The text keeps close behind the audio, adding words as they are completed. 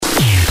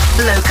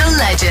Local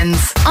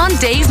legends on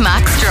Dave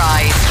Max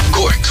Drive.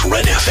 Cork's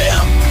Red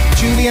FM.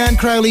 Julianne,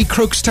 Crowley,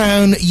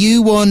 Crookstown,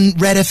 you won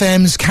Red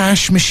FM's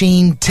cash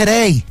machine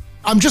today.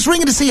 I'm just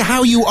ringing to see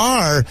how you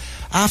are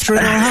after it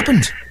all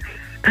happened.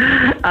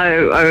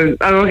 I'm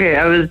okay.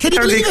 I was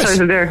terribly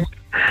excited there.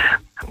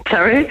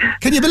 Sorry?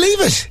 Can you believe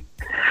it?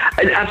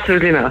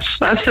 Absolutely not.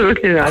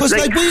 Absolutely not. Because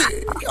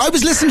I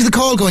was listening to the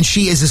call going,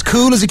 she is as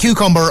cool as a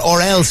cucumber, or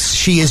else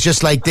she is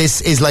just like, this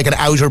is like an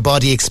outer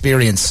body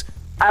experience.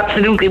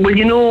 Absolutely. Well,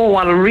 you know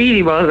what it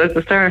really was at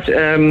the start?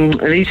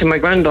 Alicia, my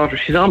granddaughter,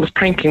 she's almost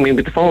pranking me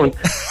with the phone.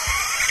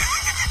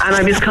 And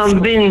I was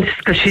convinced,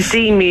 because she'd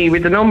seen me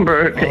with the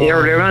number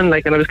earlier on,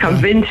 and I was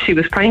convinced she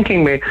was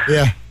pranking me.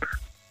 Yeah.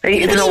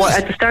 You know what?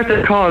 At the start of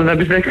the call, I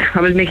was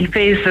making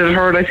faces at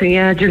her, saying,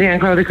 "Yeah, Julianne,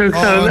 Crowley,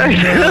 Crookstown."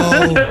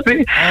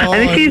 No.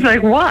 And she's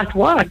like, "What?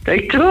 What?"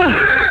 Because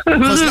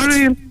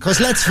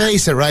let's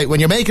face it, right? When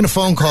you're making a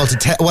phone call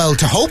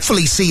to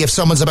hopefully see if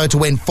someone's about to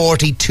win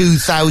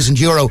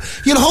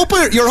 €42,000,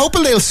 you're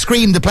hoping they'll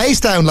scream the place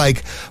down,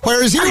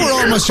 whereas you were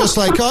almost just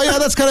like, "Oh yeah,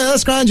 that's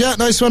grand, yeah,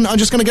 nice one. I'm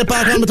just going to get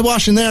back on with the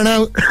washing there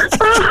now."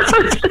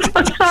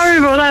 Sorry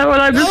about that. Well,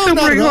 I was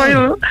super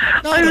excited.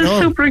 I was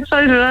super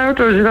excited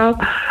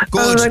afterwards,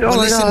 Good. Well,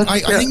 listen, I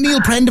think Neil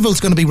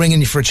Prendeville's going to be ringing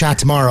you for a chat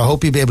tomorrow. I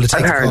hope you'll be able to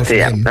take the call from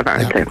him.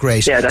 Apparently. Yeah,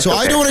 great. Yeah, so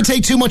I don't want to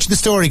take too much of the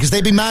story, because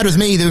they'd be mad with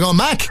me. They'd go,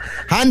 "Mac,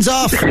 hands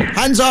off,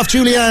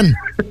 Julianne."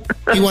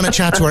 You want to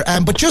chat to her.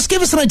 But just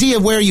give us an idea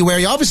of where you were.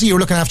 Obviously, you were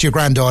looking after your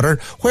granddaughter.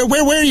 Where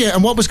were you,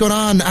 and what was going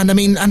on? And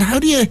and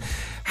how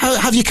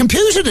have you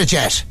computed it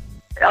yet?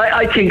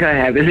 I think I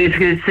have.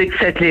 It's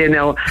settling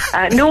now.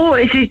 No,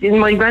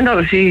 my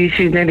granddaughter, she's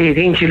nearly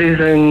 18. She lives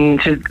in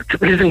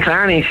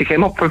Clarny. She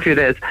came up for a few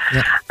days.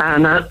 Yeah.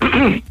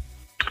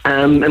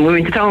 And we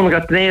went to town, we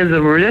got the nails,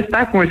 and we were just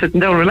back and we were sitting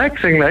down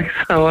relaxing.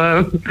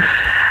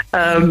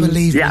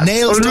 Unbelievable.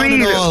 Nails done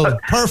and all.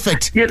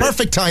 Perfect.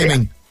 Perfect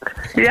timing.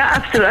 Yeah,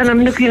 absolutely. And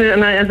I'm looking at it,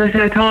 and as I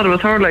said, I thought it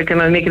was her,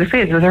 and I'm making a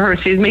face at her.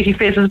 She's making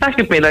faces back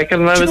at me, and I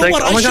was like,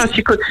 "Oh my God,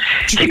 she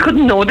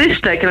couldn't know this,"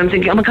 and I'm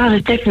thinking, "Oh my God,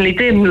 it's definitely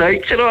them," and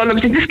I'm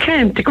thinking, "This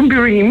can't, they couldn't be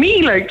ringing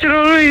me," do you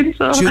know what I mean?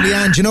 So.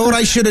 Julianne, do you know what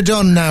I should have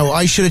done now?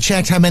 I should have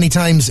checked how many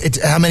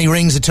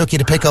rings it took you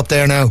to pick up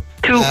there now.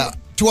 2.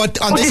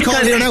 On this call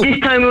here now? This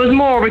time it was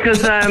more,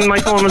 because my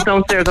phone was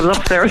downstairs, I was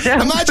upstairs.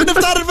 Yeah. Imagine if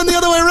that had been the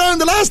other way around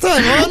the last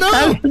time. Oh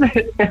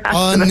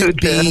no.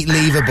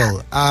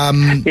 Unbelievable.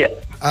 Yeah.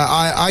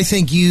 I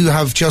think you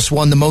have just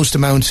won the most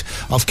amount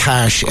of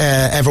cash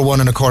ever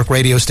won in a Cork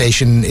radio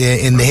station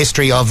in the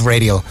history of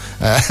radio.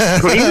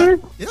 Really?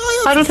 Yeah,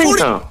 I don't think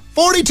so.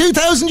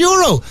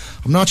 €42,000.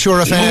 I'm not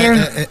sure if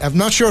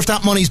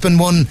that money's been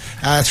won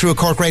through a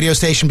Cork radio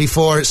station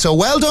before. So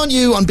well done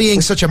you on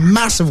being such a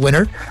massive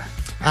winner.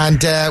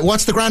 And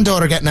what's the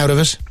granddaughter getting out of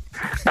it?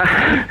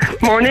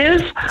 More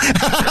nails?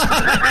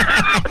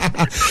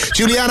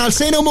 Julianne, I'll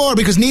say no more,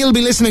 because Neil will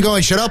be listening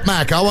going, "Shut up,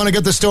 Mac, I want to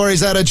get the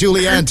stories out of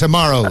Julianne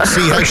tomorrow.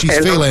 See how she's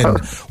feeling.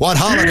 What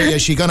holiday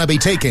is she going to be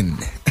taking?"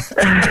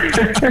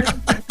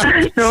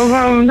 No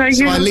problem, thank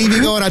you. So I'll leave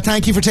you going. I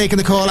thank you for taking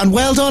the call, and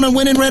well done on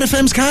winning Red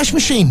FM's cash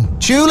machine.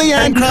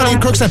 Julianne, Crowley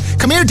and Crookstown.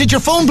 Come here, did your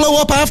phone blow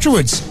up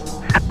afterwards?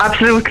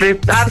 Absolutely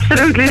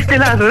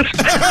still at it.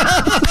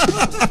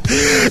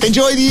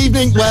 Enjoy the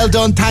evening. Well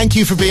done. Thank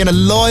you for being a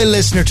loyal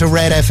listener to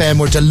Red FM.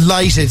 We're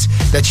delighted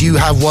that you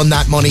have won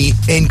that money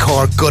in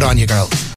Cork. Good on you, girl.